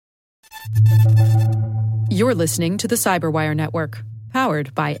You're listening to the Cyberwire Network,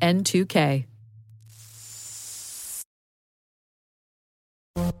 powered by N2K.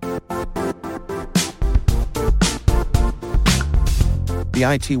 The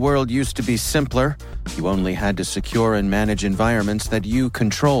IT world used to be simpler. You only had to secure and manage environments that you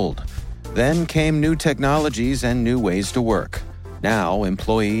controlled. Then came new technologies and new ways to work. Now,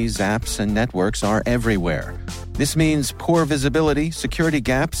 employees, apps, and networks are everywhere. This means poor visibility, security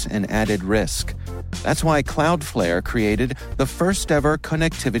gaps, and added risk. That's why Cloudflare created the first-ever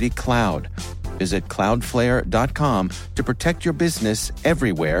connectivity cloud. Visit cloudflare.com to protect your business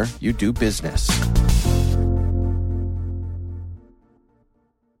everywhere you do business.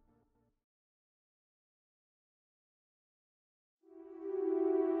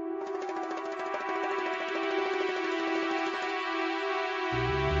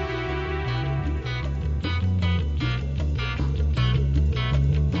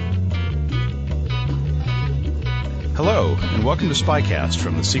 Hello, and welcome to Spycast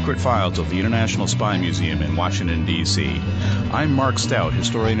from the Secret Files of the International Spy Museum in Washington, D.C. I'm Mark Stout,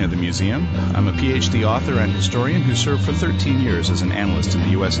 historian of the museum. I'm a PhD author and historian who served for 13 years as an analyst in the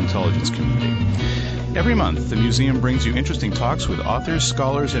U.S. intelligence community. Every month, the museum brings you interesting talks with authors,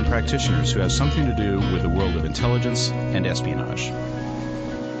 scholars, and practitioners who have something to do with the world of intelligence and espionage.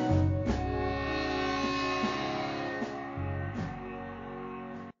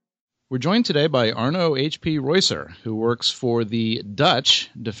 We're joined today by Arno H.P. Reusser, who works for the Dutch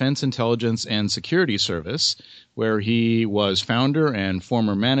Defense Intelligence and Security Service, where he was founder and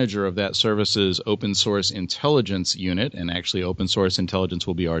former manager of that service's open source intelligence unit, and actually open source intelligence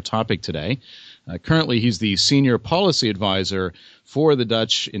will be our topic today. Currently, he's the senior policy advisor for the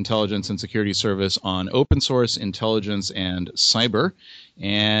Dutch Intelligence and Security Service on open source intelligence and cyber,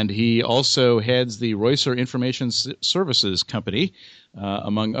 and he also heads the Reusser Information Services Company,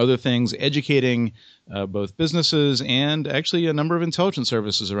 among other things, educating both businesses and actually a number of intelligence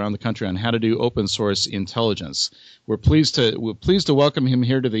services around the country on how to do open source intelligence. We're pleased to welcome him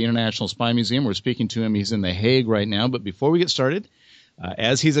here to the International Spy Museum. We're speaking to him. He's in The Hague right now. But before we get started,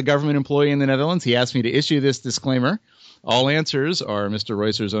 as he's a government employee in the Netherlands, he asked me to issue this disclaimer. All answers are Mr.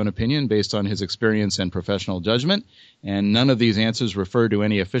 Reusser's own opinion based on his experience and professional judgment, and none of these answers refer to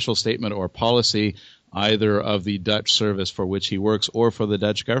any official statement or policy either of the Dutch service for which he works or for the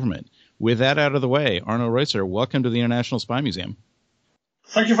Dutch government. With that out of the way, Arno Reusser, welcome to the International Spy Museum.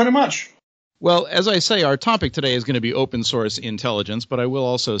 Thank you very much. Well, as I say, our topic today is going to be open source intelligence, but I will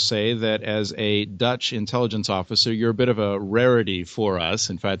also say that as a Dutch intelligence officer, you're a bit of a rarity for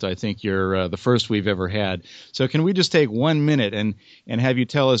us. In fact, I think you're the first we've ever had. So can we just take 1 minute and have you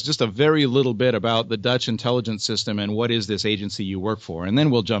tell us just a very little bit about the Dutch intelligence system and what is this agency you work for? And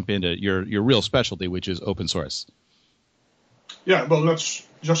then we'll jump into your real specialty, which is open source. Yeah, well, let's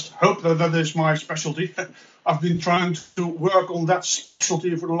just hope that is my specialty. I've been trying to work on that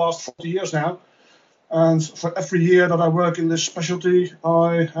specialty for the last 40 years now. And for every year that I work in this specialty,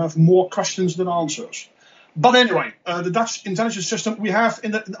 I have more questions than answers. But anyway, the Dutch intelligence system we have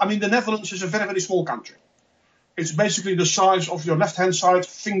the Netherlands is a very, very small country. It's basically the size of your left-hand side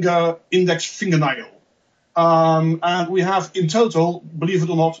index fingernail. And we have in total, believe it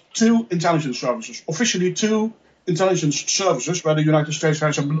or not, 2 intelligence services. Officially 2 intelligence services, where the United States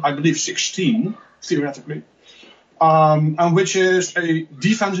has, I believe, 16, theoretically, and which is a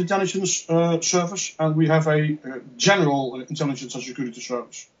defense intelligence service, and we have a general intelligence and security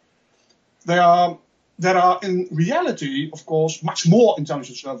service. There are in reality, of course, much more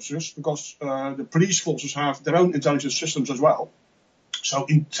intelligence services because the police forces have their own intelligence systems as well. So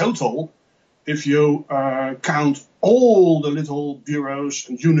in total, if you count all the little bureaus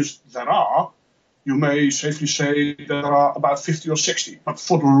and units there are, you may safely say there are about 50 or 60. But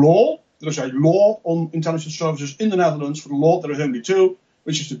for the law, there is a law on intelligence services in the Netherlands. For the law, there are only 2,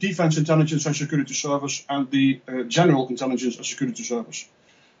 which is the Defense Intelligence and Security Service and the General Intelligence and Security Service.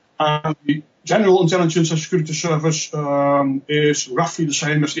 And the General Intelligence and Security Service is roughly the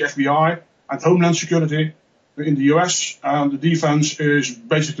same as the FBI and Homeland Security in the US. And the defense is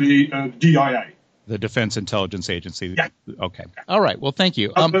basically DIA. The Defense Intelligence Agency. Yeah. Okay. All right. Well, thank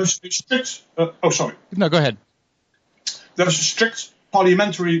you. There's a strict. Sorry. No, go ahead. There is a strict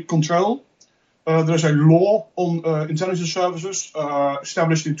parliamentary control. There is a law on intelligence services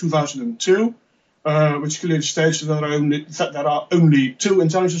established in 2002, which clearly states that there are only 2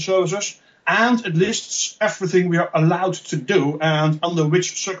 intelligence services, and it lists everything we are allowed to do and under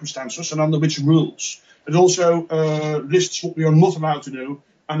which circumstances and under which rules. It also lists what we are not allowed to do.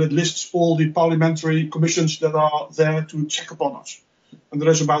 And it lists all the parliamentary commissions that are there to check upon us. And there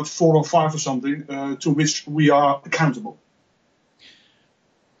is about 4 or 5 or something to which we are accountable.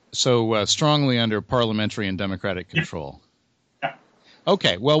 So strongly under parliamentary and democratic control. Yeah.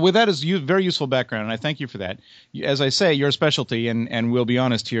 Okay, well, with that is very useful background, and I thank you for that. As I say, your specialty, and we'll be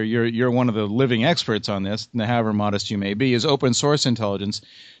honest here, you're one of the living experts on this, however modest you may be, is open source intelligence.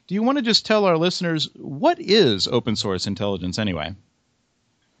 Do you want to just tell our listeners, what is open source intelligence anyway?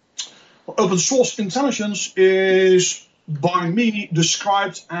 Well, open source intelligence is, by me,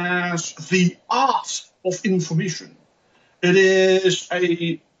 described as the art of information. It is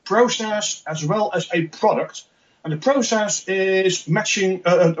a process as well as a product, and the process is making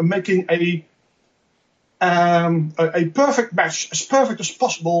a perfect match, as perfect as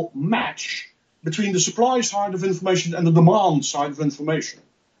possible match between the supply side of information and the demand side of information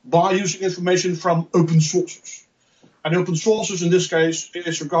by using information from open sources. And open sources in this case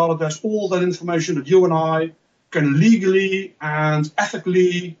is regarded as all that information that you and I can legally and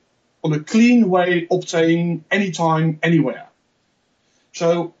ethically, on a clean way, obtain anytime, anywhere.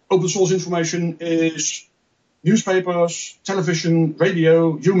 So open source information is newspapers, television,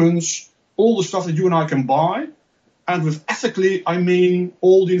 radio, humans, all the stuff that you and I can buy. And with ethically, I mean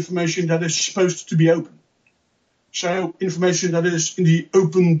all the information that is supposed to be open. So information that is in the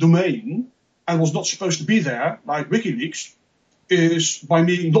open domain and was not supposed to be there, like WikiLeaks, is by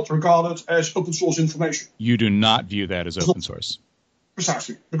me not regarded as open source information. You do not view that as open source.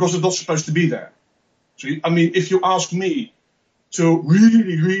 Precisely, because it's not supposed to be there. So, I mean, if you ask me to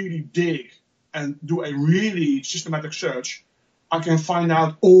really, really dig and do a really systematic search, I can find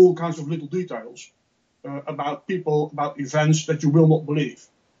out all kinds of little details about people, about events that you will not believe.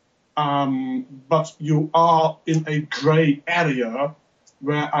 But you are in a gray area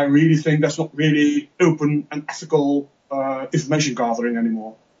where I really think that's not really open and ethical information gathering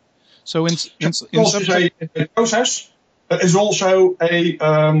anymore. So in some a process is also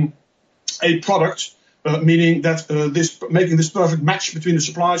a product, meaning that making this perfect match between the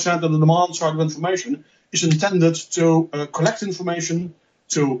supply side and the demand side of information is intended to collect information,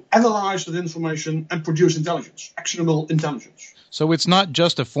 to analyze that information, and produce intelligence, actionable intelligence. So it's not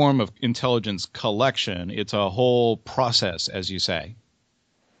just a form of intelligence collection, it's a whole process, as you say.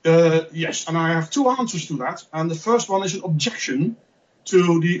 Yes, and I have two answers to that. And the first one is an objection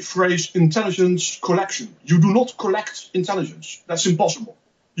to the phrase intelligence collection. You do not collect intelligence. That's impossible.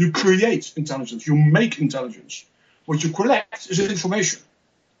 You create intelligence. You make intelligence. What you collect is information.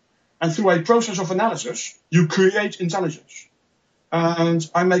 And through a process of analysis, you create intelligence. And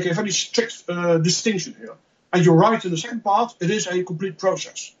I make a very strict distinction here. And you're right in the second part, it is a complete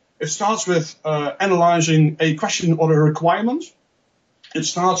process. It starts with analyzing a question or a requirement. It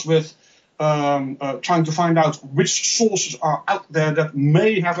starts with trying to find out which sources are out there that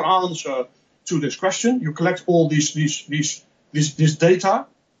may have an answer to this question. You collect all this data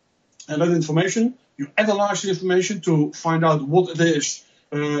and that information. You analyze the information to find out what it is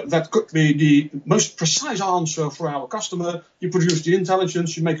that could be the most precise answer for our customer. You produce the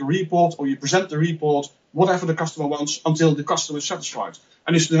intelligence, you make a report, or you present the report, whatever the customer wants, until the customer is satisfied.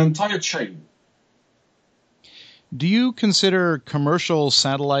 And it's an entire chain. Do you consider commercial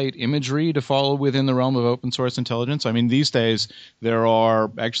satellite imagery to fall within the realm of open source intelligence? I mean, these days there are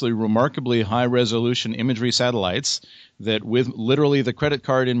actually remarkably high-resolution imagery satellites that with literally the credit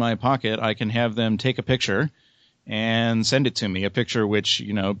card in my pocket, I can have them take a picture and send it to me, a picture which,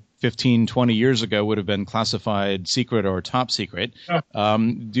 15, 20 years ago would have been classified secret or top secret.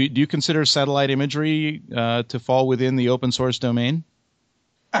 Do you consider satellite imagery to fall within the open source domain?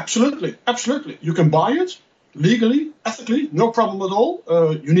 Absolutely, absolutely. You can buy it. Legally, ethically, no problem at all.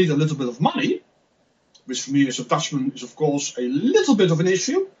 You need a little bit of money, which for me as a Dutchman is, of course, a little bit of an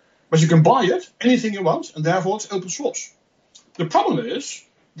issue. But you can buy it, anything you want, and therefore it's open source. The problem is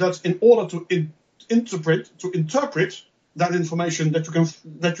that in order to interpret that information that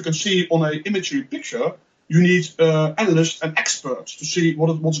you can see on an imagery picture, you need analysts and experts to see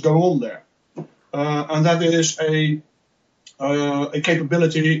what's going on there. And that is a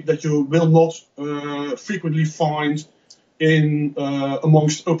capability that you will not frequently find in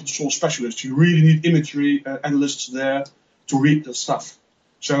amongst open source specialists. You really need imagery analysts there to read the stuff.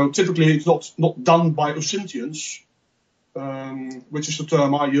 So typically it's not done by OSINTians, which is the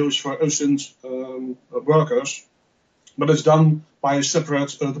term I use for OSINT workers, but it's done by a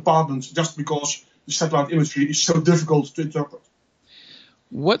separate department just because the satellite imagery is so difficult to interpret.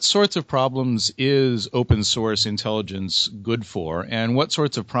 What sorts of problems is open source intelligence good for, and what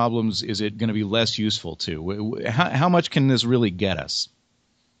sorts of problems is it going to be less useful to? How much can this really get us?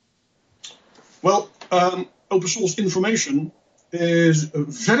 Well, open source information is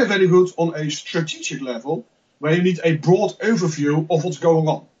very, very good on a strategic level, where you need a broad overview of what's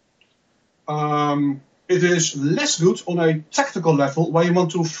going on. It is less good on a tactical level where you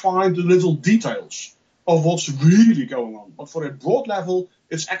want to find the little details of what's really going on. But for a broad level,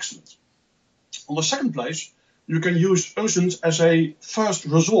 it's excellent. On the second place, you can use OSINT as a first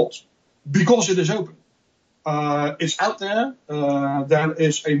resort because it is open. It's out there. There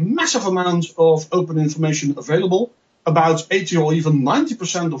is a massive amount of open information available. About 80 or even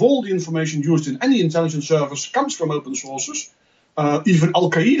 90% of all the information used in any intelligence service comes from open sources. Even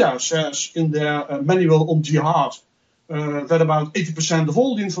Al-Qaeda says in their manual on jihad that about 80% of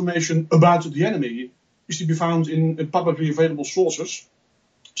all the information about the enemy is to be found in publicly available sources.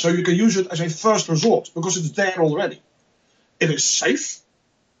 So you can use it as a first resort because it's there already. It is safe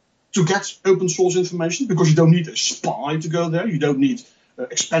to get open source information because you don't need a spy to go there. You don't need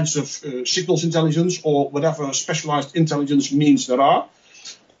expensive signals intelligence or whatever specialized intelligence means there are.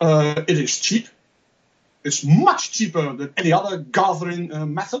 It is cheap. It's much cheaper than any other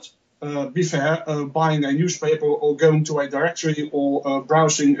gathering method. Be fair, buying a newspaper or going to a directory or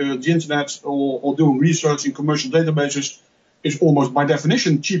browsing the internet or doing research in commercial databases is almost by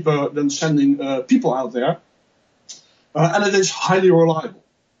definition cheaper than sending people out there. And it is highly reliable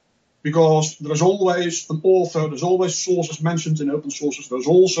because there's always an author, there's always sources mentioned in open sources, there's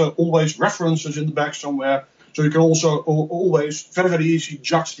also always references in the back somewhere, so you can also always very, very easily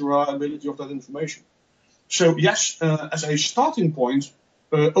judge the reliability of that information. So yes, as a starting point,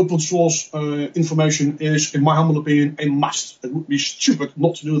 open source information is, in my humble opinion, a must. It would be stupid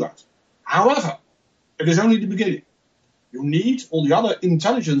not to do that. However, it is only the beginning. You need all the other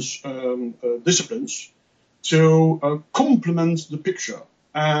intelligence disciplines to complement the picture.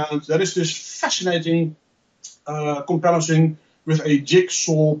 And there is this fascinating comparison with a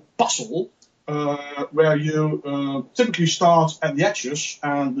jigsaw puzzle where you typically start at the edges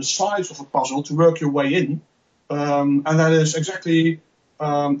and the sides of a puzzle to work your way in. And that is exactly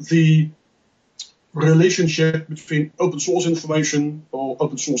the relationship between open source information or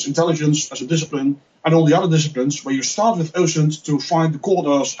open source intelligence as a discipline and all the other disciplines, where you start with OSINT to find the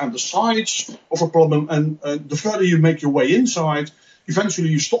corners and the sides of a problem, and the further you make your way inside, eventually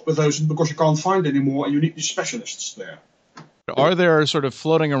you stop with OSINT because you can't find anymore and you need these specialists there. Are there sort of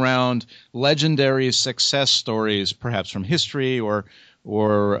floating around legendary success stories, perhaps from history or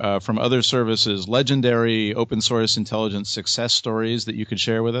from other services, legendary open source intelligence success stories that you could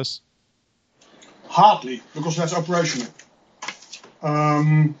share with us? Hardly, because that's operational.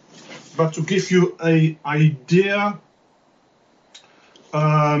 But to give you an idea,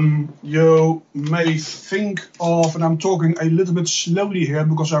 you may think of, and I'm talking a little bit slowly here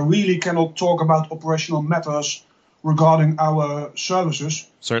because I really cannot talk about operational matters regarding our services.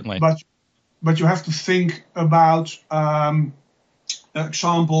 Certainly. But you have to think about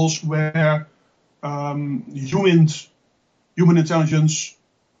examples where human intelligence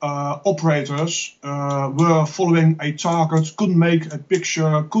operators were following a target, couldn't make a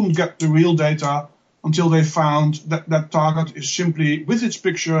picture, couldn't get the real data until they found that that target is simply with its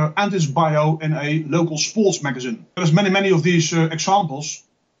picture and its bio in a local sports magazine. There's many of these examples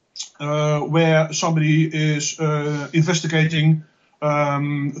where somebody is investigating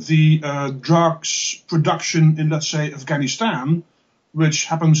the drugs production in, let's say, Afghanistan, which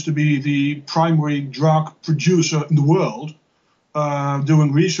happens to be the primary drug producer in the world,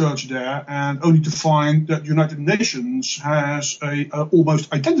 doing research there, and only to find that United Nations has a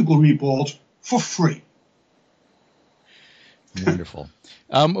almost identical report for free. Wonderful.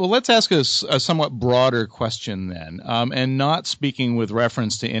 Well, let's ask a somewhat broader question then, and not speaking with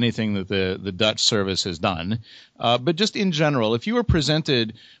reference to anything that the Dutch service has done, but just in general, if you were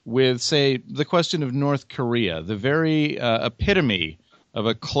presented with, say, the question of North Korea, the very epitome of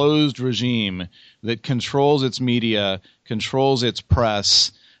a closed regime that controls its media, controls its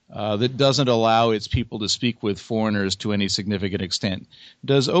press, that doesn't allow its people to speak with foreigners to any significant extent.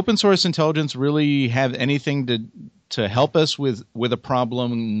 Does open source intelligence really have anything to help us with a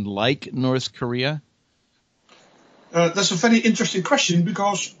problem like North Korea? That's a very interesting question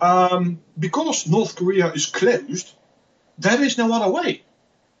because North Korea is closed, there is no other way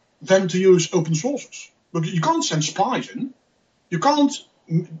than to use open sources. But you can't send spies in. You can't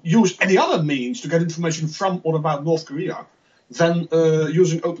use any other means to get information from or about North Korea than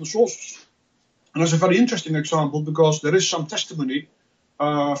using open sources. And that's a very interesting example because there is some testimony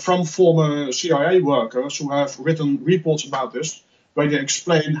from former CIA workers who have written reports about this, where they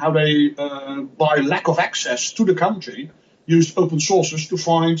explain how they, by lack of access to the country, used open sources to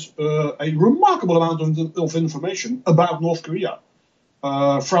find a remarkable amount of information about North Korea.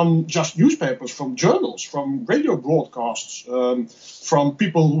 From just newspapers, from journals, from radio broadcasts, from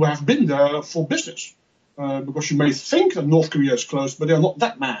people who have been there for business. Because you may think that North Korea is closed, but they're not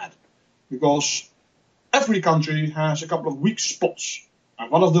that mad. Because every country has a couple of weak spots.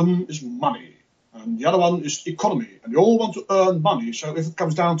 And one of them is money. And the other one is economy. And they all want to earn money. So if it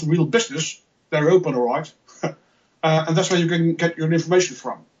comes down to real business, they're open, all right. And that's where you can get your information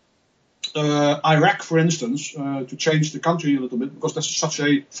from. Iraq, for instance, to change the country a little bit, because that's such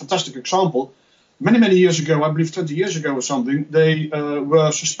a fantastic example. Many, many years ago, I believe 20 years ago or something, they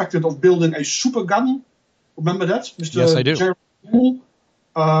were suspected of building a super gun. Remember that, Mr. Yes, I do.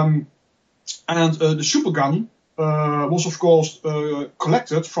 And the super gun was, of course,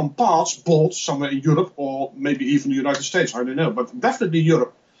 collected from parts bought somewhere in Europe or maybe even the United States. I don't know, but definitely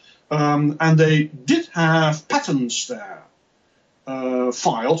Europe. And they did have patents there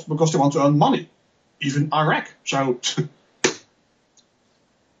filed because they want to earn money, even Iraq. So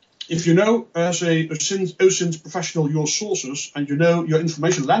if you know as a OSINT professional your sources and you know your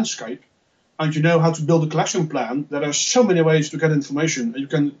information landscape and you know how to build a collection plan, there are so many ways to get information and you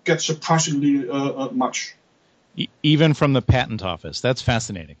can get surprisingly much. Even from the patent office. That's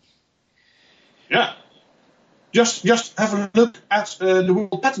fascinating. Yeah. Just have a look at the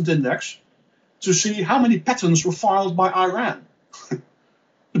World Patent Index to see how many patents were filed by Iran.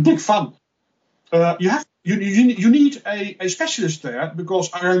 The big fun. You need a specialist there because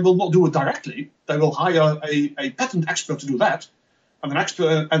Iran will not do it directly. They will hire a patent expert to do that, and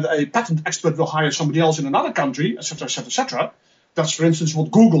a patent expert will hire somebody else in another country, etc., etc., etc. That's, for instance,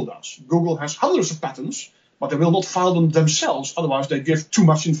 what Google does. Google has hundreds of patents, but they will not file them themselves. Otherwise, they give too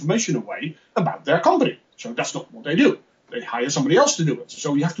much information away about their company. So that's not what they do. They hire somebody else to do it.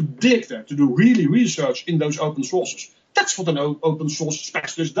 So you have to dig there to do really research in those open sources. That's what an open source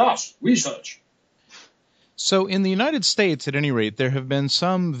specialist does, research. So in the United States, at any rate, there have been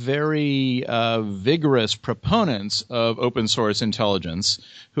some very vigorous proponents of open source intelligence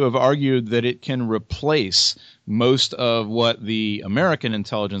who have argued that it can replace most of what the American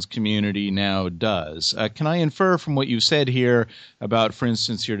intelligence community now does. Can I infer from what you said here about, for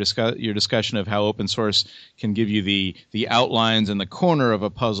instance, your discussion of how open source can give you the outlines and the corner of a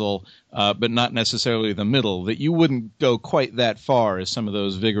puzzle, but not necessarily the middle, that you wouldn't go quite that far as some of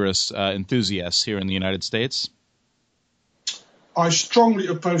those vigorous enthusiasts here in the United States? I strongly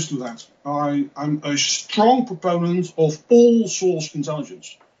oppose to that. I'm a strong proponent of all source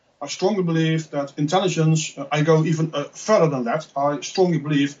intelligence. I strongly believe that intelligence, I go even further than that, I strongly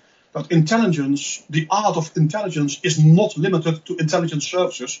believe that intelligence, the art of intelligence, is not limited to intelligence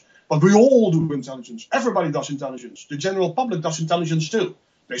services, but we all do intelligence. Everybody does intelligence. The general public does intelligence too.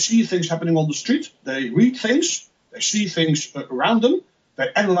 They see things happening on the street, they read things, they see things around them, they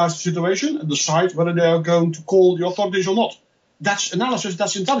analyze the situation and decide whether they are going to call the authorities or not. That's analysis,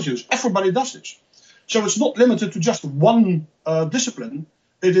 that's intelligence. Everybody does this. So it's not limited to just one discipline.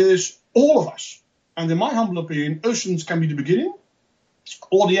 It is all of us. And in my humble opinion, OSINT can be the beginning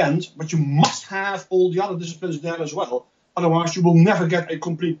or the end, but you must have all the other disciplines there as well. Otherwise, you will never get a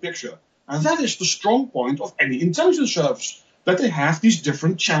complete picture. And that is the strong point of any intelligence service, that they have these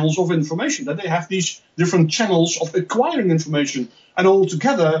different channels of information, that they have these different channels of acquiring information. And all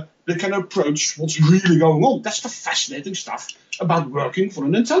together, they can approach what's really going on. That's the fascinating stuff about working for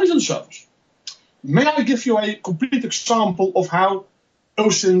an intelligence service. May I give you a complete example of how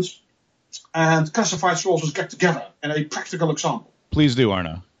OSINT and classified sources get together in a practical example? Please do,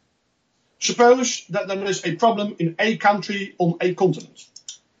 Arno. Suppose that there is a problem in a country on a continent.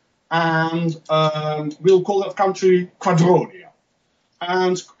 And we'll call that country Quadronia.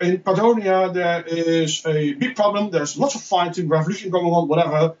 And in Quadronia, there is a big problem. There's lots of fighting, revolution going on,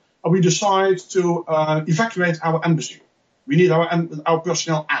 whatever. And we decide to evacuate our embassy. We need our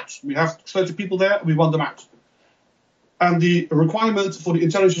personnel out. We have 30 people there, and we want them out. And the requirement for the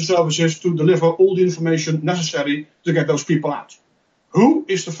intelligence services to deliver all the information necessary to get those people out. Who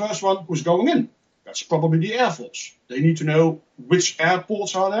is the first one who's going in? That's probably the Air Force. They need to know which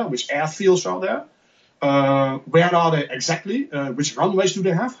airports are there, which airfields are there, where are they exactly, which runways do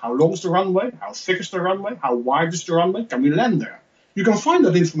they have, how long is the runway, how thick is the runway, how wide is the runway, can we land there? You can find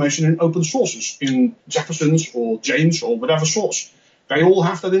that information in open sources, in Jefferson's or James or whatever source. They all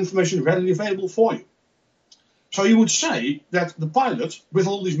have that information readily available for you. So you would say that the pilot, with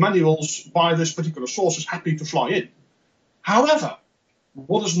all these manuals by this particular source, is happy to fly in. However,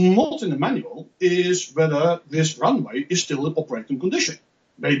 what is not in the manual is whether this runway is still in operating condition.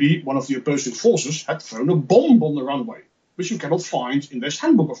 Maybe one of the opposing forces had thrown a bomb on the runway, which you cannot find in this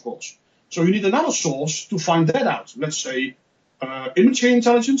handbook, of course. So you need another source to find that out. Let's say imaging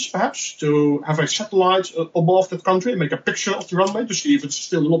intelligence, perhaps, to have a satellite above that country and make a picture of the runway to see if it's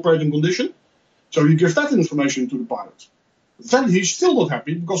still in operating condition. So you give that information to the pilot. Then he's still not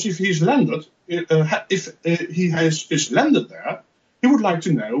happy, because if he's landed, is landed there, he would like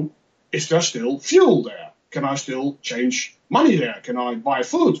to know is there still fuel there? Can I still change money there? Can I buy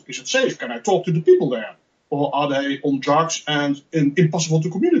food? Is it safe? Can I talk to the people there? Or are they on drugs and impossible to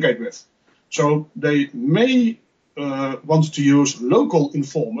communicate with? So they may want to use local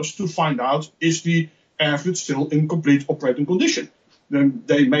informers to find out, is the airfield still in complete operating condition? Then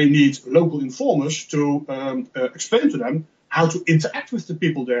they may need local informers to explain to them how to interact with the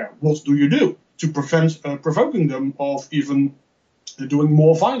people there. What do you do to prevent provoking them of even doing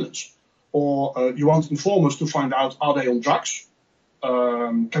more violence? Or you want informers to find out, are they on drugs?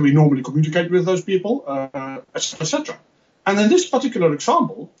 Can we normally communicate with those people? Etc. And in this particular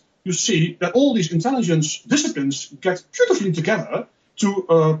example, you see that all these intelligence disciplines get beautifully together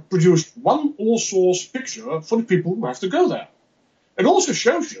to produce one all-source picture for the people who have to go there. It also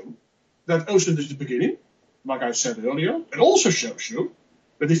shows you that OSINT is the beginning, like I said earlier. It also shows you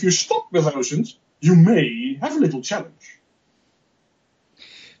that if you stop with OSINT, you may have a little challenge.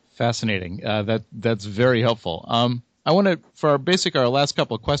 Fascinating. That's very helpful. I want to, for our last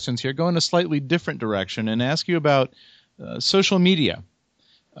couple of questions here, go in a slightly different direction and ask you about social media.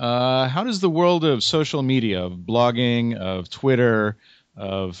 How does the world of social media, of blogging, of Twitter,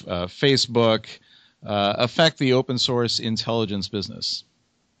 of Facebook, affect the open source intelligence business?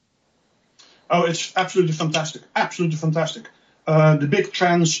 Oh, it's absolutely fantastic. Absolutely fantastic. The big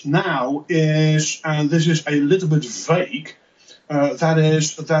trend now is, and this is a little bit vague, that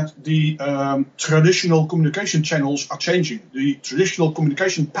is that the traditional communication channels are changing. The traditional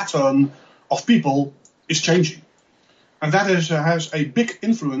communication pattern of people is changing. And that has a big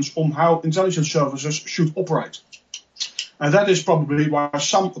influence on how intelligence services should operate. And that is probably why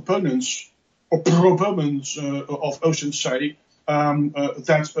some opponents or proponents of OSINT say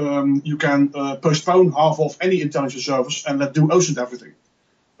that you can postpone half of any intelligence service and let do OSINT everything,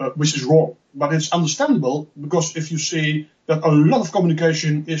 which is wrong. But it's understandable, because if you see that a lot of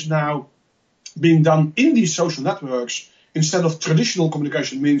communication is now being done in these social networks instead of traditional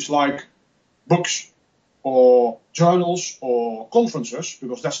communication means like books or journals or conferences,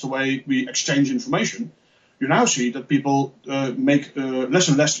 because that's the way we exchange information, you now see that people make less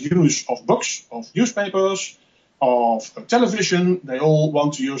and less use of books, of newspapers, of television. They all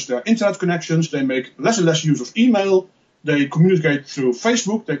want to use their internet connections. They make less and less use of email. They communicate through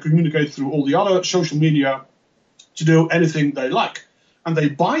Facebook. They communicate through all the other social media to do anything they like. And they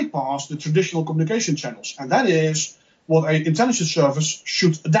bypass the traditional communication channels. And that is what an intelligence service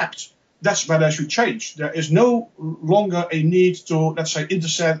should adapt. That's where they should change. There is no longer a need to, let's say,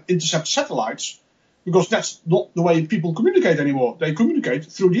 intercept satellites, because that's not the way people communicate anymore. They communicate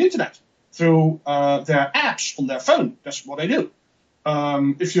through the internet, through their apps on their phone. That's what they do.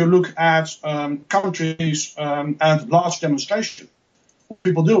 If you look at countries and large demonstrations, what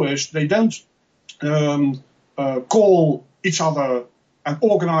people do is they don't call each other and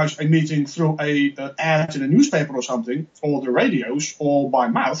organize a meeting through an ad in a newspaper or something, or the radios, or by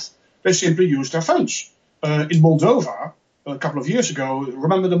mouth. They simply use their phones. In Moldova, a couple of years ago,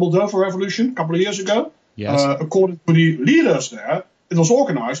 remember the Moldova revolution a couple of years ago? Yes. According to the leaders there, it was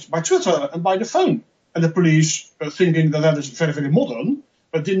organized by Twitter and by the phone. And the police, thinking that is very, very modern,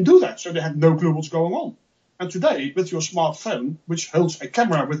 didn't do that. So they had no clue what's going on. And today, with your smartphone, which holds a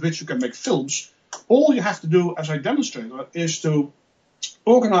camera with which you can make films, all you have to do as a demonstrator is to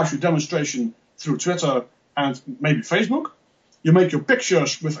organize your demonstration through Twitter and maybe Facebook. You make your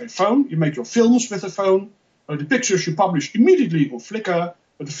pictures with a phone. You make your films with a phone. The pictures you publish immediately on Flickr.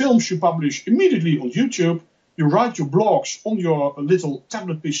 The films you publish immediately on YouTube. You write your blogs on your little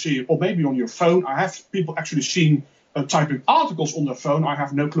tablet PC or maybe on your phone. I have people actually seen typing articles on their phone. I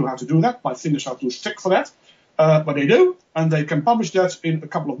have no clue how to do that. My fingers are too thick for that. But they do. And they can publish that in a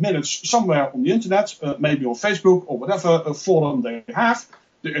couple of minutes somewhere on the internet, maybe on Facebook or whatever forum they have.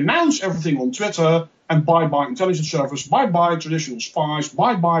 They announce everything on Twitter, and bye-bye intelligence service, bye-bye traditional spies,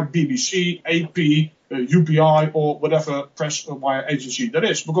 bye-bye BBC, AP, UPI, or whatever press wire agency there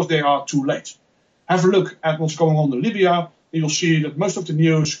is, because they are too late. Have a look at what's going on in Libya, and you'll see that most of the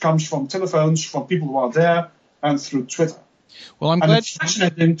news comes from telephones, from people who are there, and through Twitter. Well, I'm glad it's glad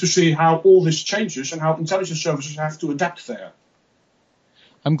fascinating to see how all this changes and how intelligence services have to adapt there.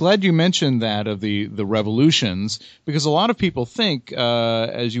 I'm glad you mentioned that of the revolutions, because a lot of people think,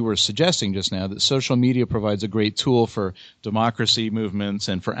 as you were suggesting just now, that social media provides a great tool for democracy movements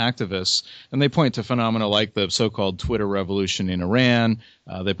and for activists. And they point to phenomena like the so-called Twitter revolution in Iran.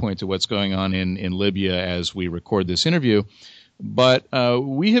 They point to what's going on in Libya as we record this interview. But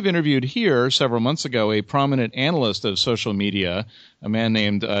we have interviewed here several months ago a prominent analyst of social media, a man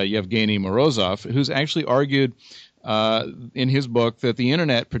named Yevgeny Morozov, who's actually argued in his book that the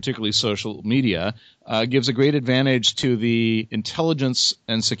internet, particularly social media, gives a great advantage to the intelligence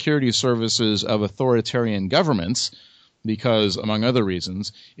and security services of authoritarian governments because, among other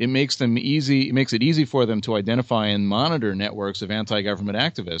reasons, it makes it easy for them to identify and monitor networks of anti-government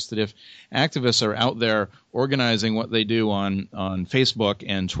activists. That if activists are out there organizing what they do on Facebook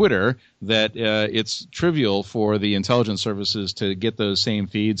and Twitter, that it's trivial for the intelligence services to get those same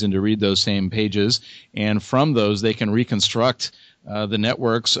feeds and to read those same pages, and from those they can reconstruct the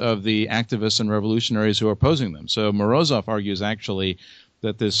networks of the activists and revolutionaries who are opposing them. So Morozov argues actually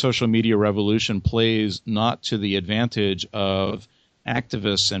that this social media revolution plays not to the advantage of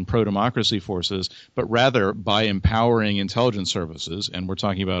activists and pro-democracy forces, but rather by empowering intelligence services, and we're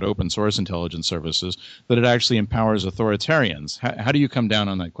talking about open source intelligence services, that it actually empowers authoritarians. How do you come down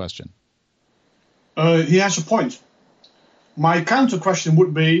on that question? He has a point. My counter question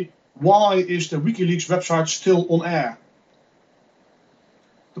would be, why is the WikiLeaks website still on air?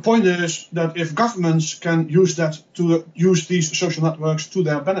 The point is that if governments can use these social networks to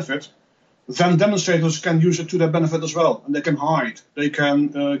their benefit, then demonstrators can use it to their benefit as well, and they can hide. They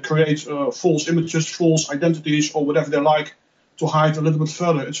can create false images, false identities, or whatever they like to hide a little bit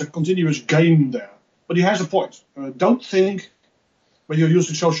further. It's a continuous game there. But he has a point. Don't think when you're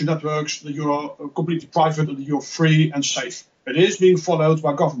using social networks that you're completely private or that you're free and safe. It is being followed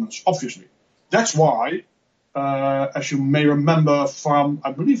by governments, obviously. That's why, as you may remember from,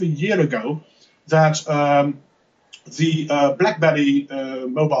 I believe, a year ago, that the BlackBerry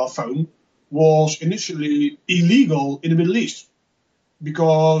mobile phone was initially illegal in the Middle East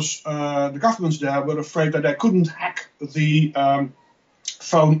because the governments there were afraid that they couldn't hack the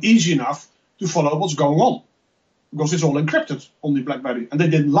phone easy enough to follow what's going on, because it's all encrypted on the BlackBerry, and they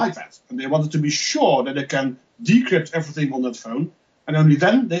didn't like that, and they wanted to be sure that they can decrypt everything on that phone, and only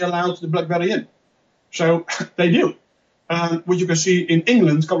then they allowed the BlackBerry in. So they do. And what you can see in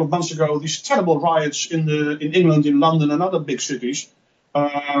England a couple of months ago, these terrible riots in England, in London and other big cities.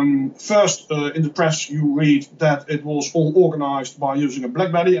 First, in the press, you read that it was all organized by using a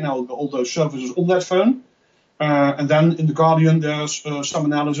BlackBerry and all those services on that phone. And then in The Guardian, there's some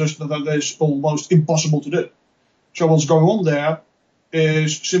analysis that is almost impossible to do. So what's going on there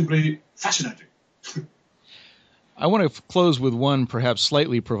is simply fascinating. I want to close with one perhaps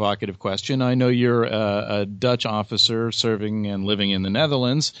slightly provocative question. I know you're a Dutch officer serving and living in the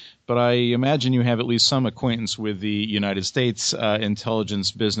Netherlands, but I imagine you have at least some acquaintance with the United States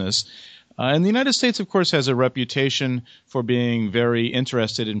intelligence business. And the United States, of course, has a reputation for being very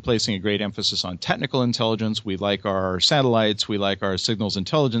interested in placing a great emphasis on technical intelligence. We like our satellites. We like our signals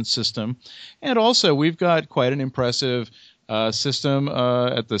intelligence system. And also, we've got quite an impressive system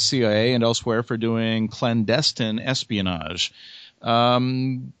at the CIA and elsewhere for doing clandestine espionage.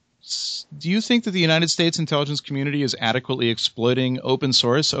 Do you think that the United States intelligence community is adequately exploiting open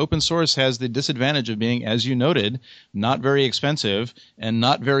source? Open source has the disadvantage of being, as you noted, not very expensive and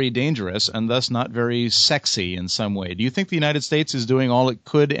not very dangerous, and thus not very sexy in some way. Do you think the United States is doing all it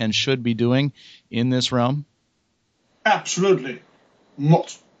could and should be doing in this realm? Absolutely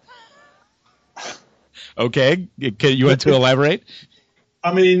not. Okay. You want to elaborate?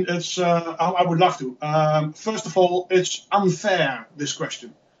 I mean, I would love to. First of all, it's unfair, this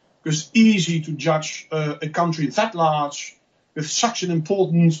question, because it's easy to judge a country that large with such an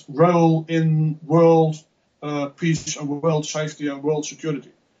important role in world peace and world safety and world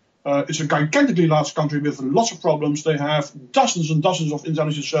security. It's a gigantically large country with lots of problems. They have dozens and dozens of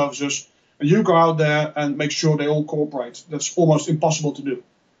intelligence services, and you go out there and make sure they all cooperate. That's almost impossible to do.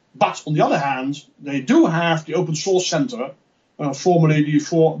 But on the other hand, they do have the Open Source Center, formerly the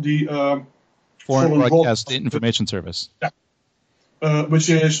Foreign Broadcast Information Service. Yeah. Which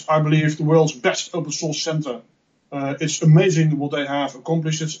is, I believe, the world's best open source center. It's amazing what they have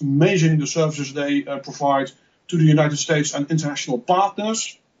accomplished. It's amazing the services they provide to the United States and international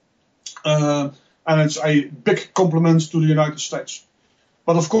partners. And it's a big compliment to the United States.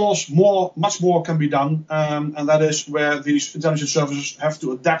 But of course, much more can be done, and that is where these intelligence services have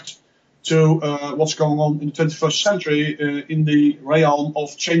to adapt to what's going on in the 21st century in the realm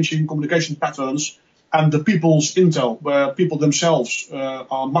of changing communication patterns and the people's intel, where people themselves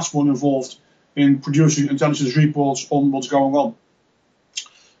are much more involved in producing intelligence reports on what's going on.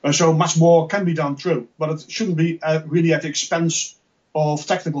 So much more can be done, true, but it shouldn't be really at the expense of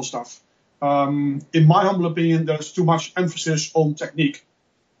technical stuff. In my humble opinion, there's too much emphasis on technique,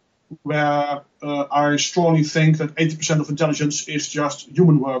 where I strongly think that 80% of intelligence is just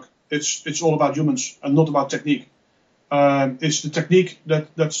human work. It's all about humans and not about technique. It's the technique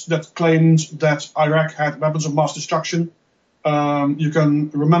that claimed that Iraq had weapons of mass destruction. You can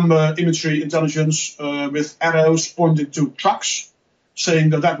remember imagery intelligence with arrows pointing to trucks,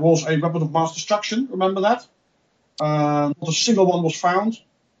 saying that was a weapon of mass destruction. Remember that? Not a single one was found.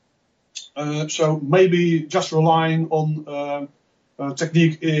 So maybe just relying on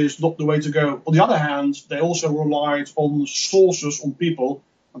technique is not the way to go. On the other hand, they also relied on sources, on people,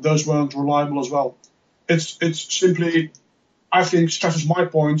 and those weren't reliable as well. It's simply, I think, stresses my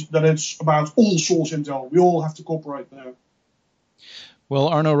point that it's about all source intel. We all have to cooperate there. Well,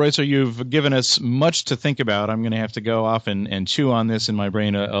 Arno Reutzer, you've given us much to think about. I'm going to have to go off and chew on this in my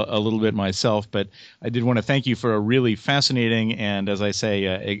brain a little bit myself, but I did want to thank you for a really fascinating and, as I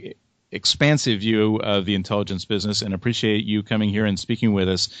say, expansive view of the intelligence business, and appreciate you coming here and speaking with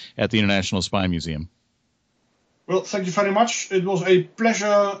us at the International Spy Museum. Well, thank you very much. It was a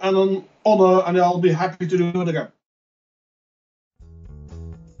pleasure and an honor, and I'll be happy to do it again.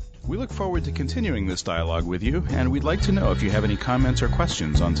 We look forward to continuing this dialogue with you, and we'd like to know if you have any comments or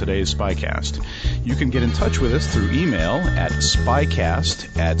questions on today's Spycast. You can get in touch with us through email at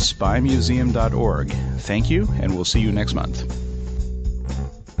spycast@spymuseum.org. Thank you, and we'll see you next month.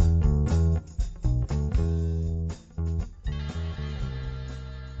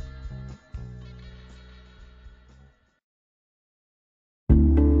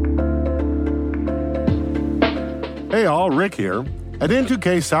 Hey all, Rick here. At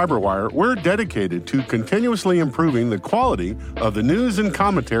N2K Cyberwire, we're dedicated to continuously improving the quality of the news and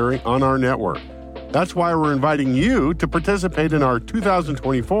commentary on our network. That's why we're inviting you to participate in our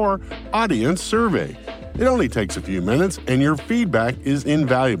 2024 audience survey. It only takes a few minutes, and your feedback is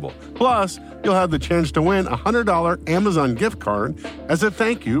invaluable. Plus, you'll have the chance to win a $100 Amazon gift card as a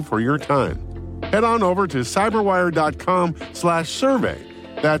thank you for your time. Head on over to cyberwire.com/survey.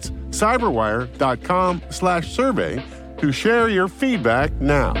 That's cyberwire.com/survey to share your feedback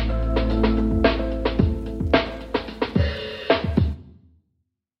now.